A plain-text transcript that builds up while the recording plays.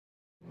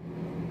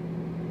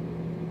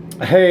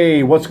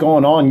Hey, what's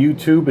going on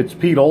YouTube? It's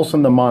Pete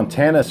Olson, the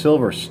Montana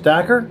Silver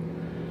Stacker.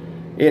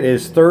 It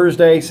is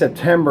Thursday,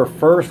 September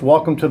 1st.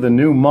 Welcome to the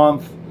new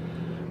month.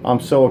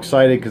 I'm so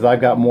excited because I've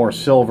got more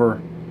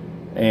silver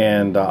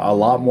and a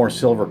lot more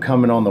silver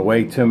coming on the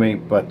way to me,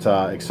 but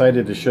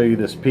excited to show you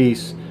this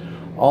piece.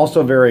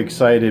 Also very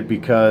excited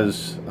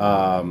because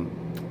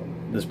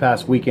this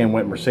past weekend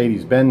went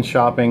Mercedes-Benz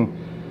shopping.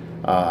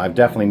 I've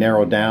definitely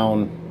narrowed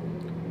down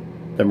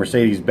the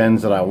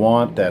Mercedes-Benz that I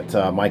want, that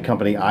my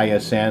company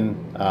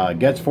ISN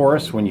gets for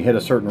us when you hit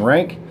a certain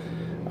rank.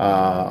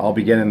 I'll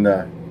be getting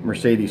the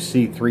Mercedes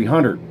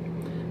C300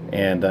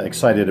 and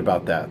excited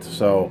about that.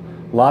 So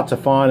lots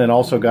of fun, and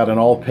also got an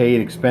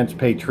all-paid,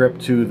 expense-paid trip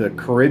to the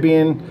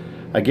Caribbean.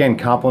 Again,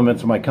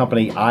 compliments of my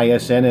company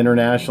ISN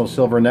International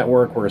Silver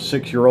Network. We're a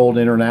 6-year-old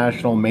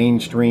international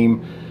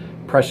mainstream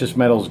precious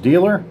metals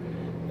dealer,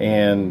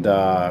 and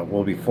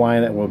we'll be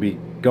flying it. We'll be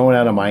going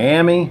out of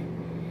Miami.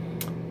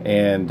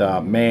 And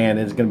man,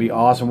 it's going to be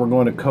awesome. We're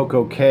going to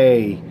Coco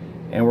Cay,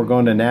 and we're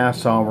going to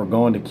Nassau, and we're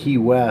going to Key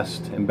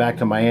West, and back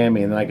to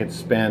Miami, and then I get to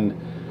spend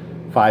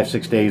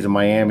 5-6 days in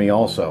Miami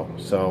also.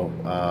 So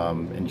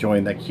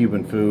enjoying that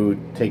Cuban food,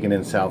 taking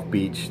in South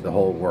Beach, the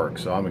whole work.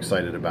 So I'm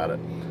excited about it.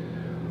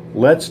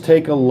 Let's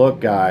take a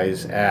look,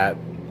 guys, at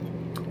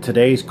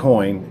today's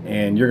coin,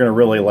 and you're going to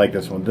really like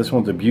this one. This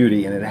one's a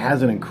beauty, and it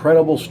has an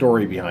incredible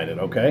story behind it,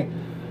 okay?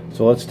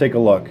 So let's take a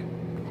look.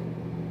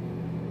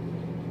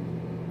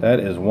 That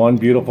is one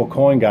beautiful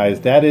coin, guys.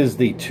 That is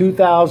the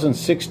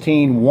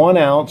 2016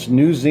 1-ounce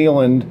New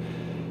Zealand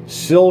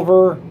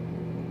silver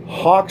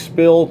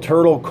Hawksbill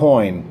turtle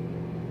coin,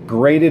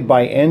 graded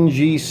by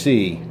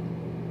NGC,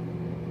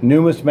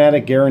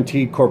 Numismatic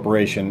Guaranteed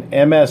Corporation,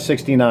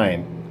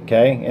 MS69.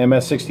 Okay,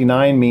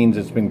 MS69 means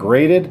it's been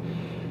graded,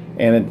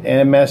 and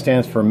MS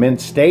stands for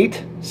mint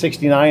state.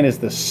 69 is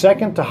the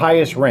second to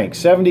highest rank.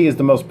 70 is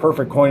the most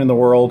perfect coin in the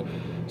world.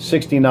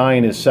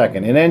 69 is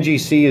second, and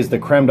NGC is the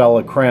creme de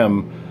la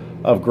creme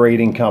of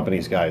grading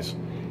companies, guys.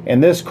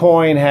 And this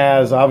coin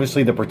has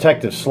obviously the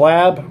protective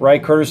slab,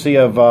 right, courtesy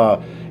of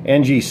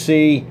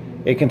NGC.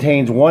 It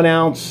contains 1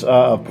 ounce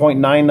of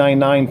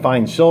 0.999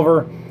 fine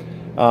silver.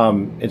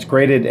 It's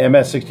graded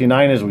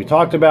MS69, as we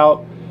talked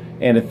about,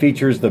 and it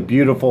features the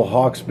beautiful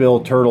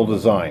Hawksbill turtle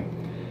design.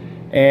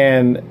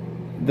 And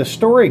the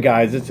story,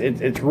 guys,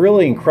 it's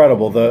really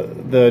incredible.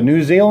 The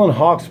New Zealand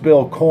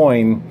Hawksbill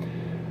coin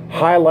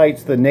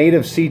highlights the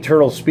native sea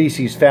turtle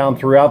species found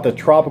throughout the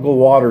tropical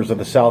waters of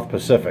the South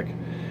Pacific,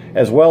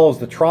 as well as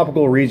the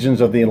tropical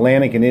regions of the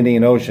Atlantic and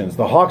Indian Oceans.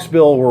 The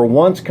Hawksbill were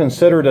once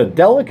considered a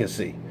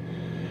delicacy,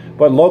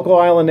 but local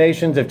island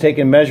nations have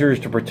taken measures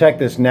to protect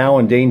this now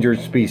endangered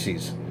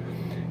species.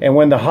 And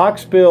when the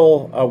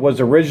Hawksbill was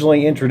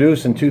originally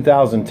introduced in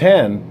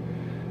 2010,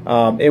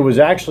 it was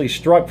actually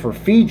struck for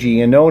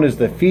Fiji and known as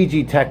the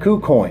Fiji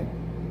Taku coin,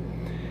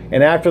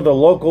 and after the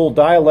local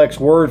dialect's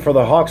word for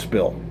the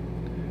Hawksbill.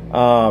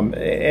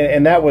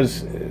 And that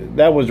was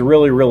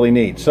really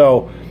neat.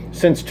 So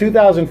since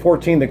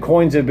 2014, the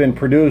coins have been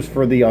produced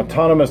for the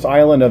autonomous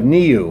island of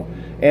Niue,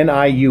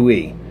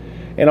 N-I-U-E.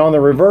 And on the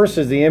reverse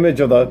is the image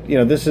of the,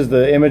 this is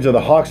the image of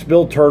the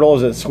Hawksbill turtle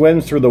as it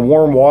swims through the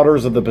warm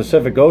waters of the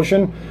Pacific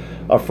Ocean.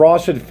 A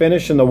frosted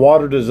finish in the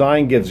water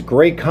design gives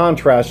great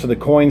contrast to the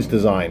coin's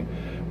design,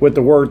 with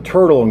the word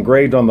turtle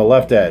engraved on the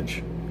left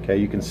edge. Okay,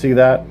 you can see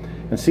that.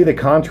 And see the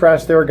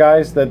contrast there,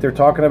 guys, that they're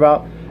talking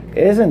about?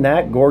 Isn't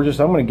that gorgeous?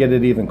 I'm going to get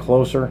it even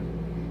closer.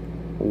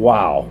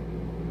 Wow.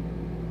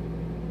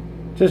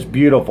 Just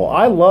beautiful.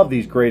 I love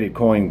these graded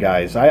coin,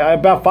 guys.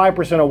 About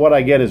 5% of what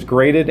I get is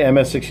graded,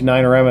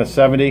 MS69 or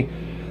MS70.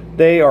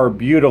 They are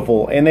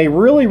beautiful, and they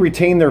really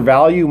retain their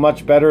value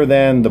much better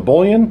than the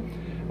bullion,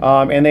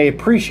 and they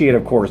appreciate,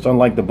 of course,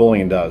 unlike the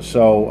bullion does.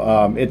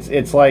 So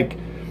it's like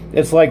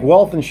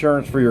wealth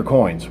insurance for your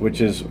coins, which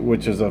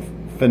is a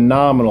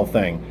phenomenal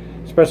thing.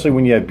 Especially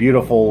when you have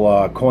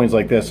beautiful coins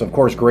like this. Of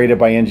course, graded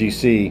by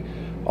NGC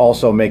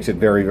also makes it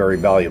very, very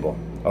valuable.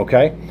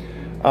 Okay?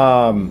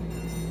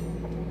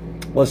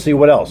 Let's see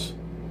what else.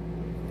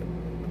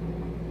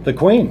 The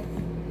Queen,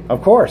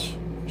 of course.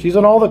 She's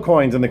on all the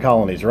coins in the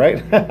colonies,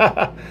 right?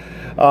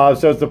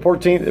 So it's the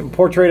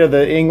portrait of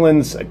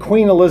England's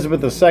Queen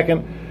Elizabeth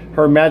II.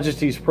 Her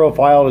Majesty's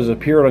profile has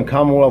appeared on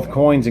Commonwealth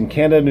coins in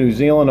Canada, New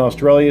Zealand,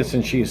 Australia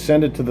since she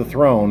ascended to the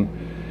throne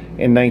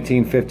in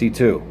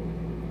 1952.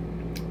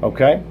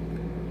 Okay,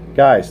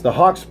 guys, the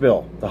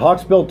Hawksbill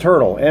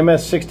turtle,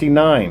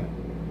 MS69,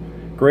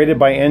 graded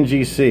by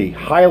NGC,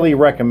 highly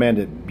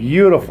recommended.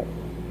 Beautiful,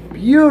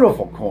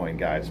 beautiful coin,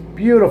 guys,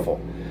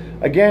 beautiful.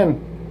 Again,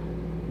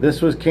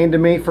 this came to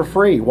me for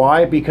free.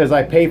 Why? Because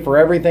I pay for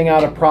everything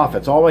out of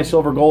profits. All my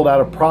silver gold out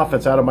of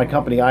profits out of my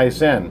company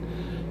ISN.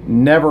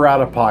 Never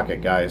out of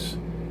pocket, guys.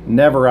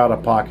 Never out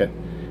of pocket.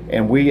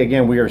 And we are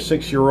a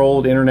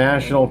 6-year-old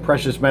international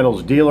precious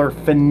metals dealer.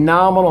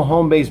 Phenomenal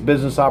home-based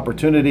business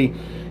opportunity.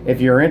 If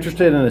you're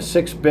interested in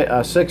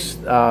a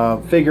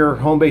six-figure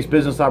home-based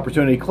business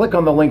opportunity, click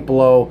on the link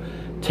below.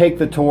 Take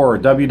the tour,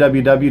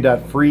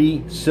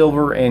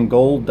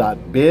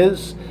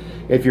 www.freesilverandgold.biz.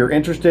 If you're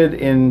interested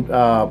in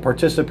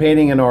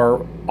participating in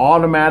our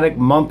automatic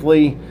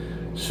monthly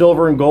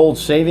silver and gold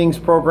savings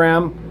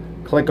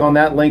program, click on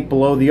that link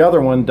below the other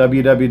one,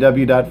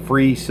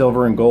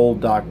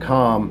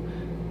 www.freesilverandgold.com.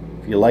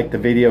 If you like the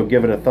video,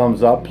 give it a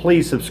thumbs up.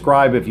 Please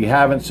subscribe if you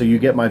haven't so you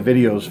get my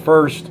videos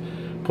first.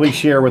 Please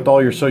share with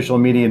all your social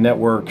media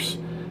networks.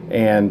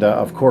 And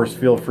of course,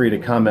 feel free to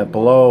comment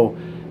below.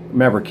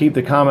 Remember, keep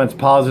the comments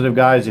positive,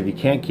 guys. If you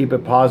can't keep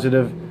it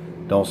positive,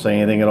 don't say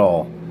anything at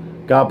all.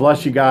 God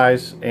bless you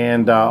guys,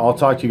 and I'll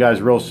talk to you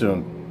guys real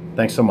soon.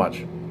 Thanks so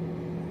much.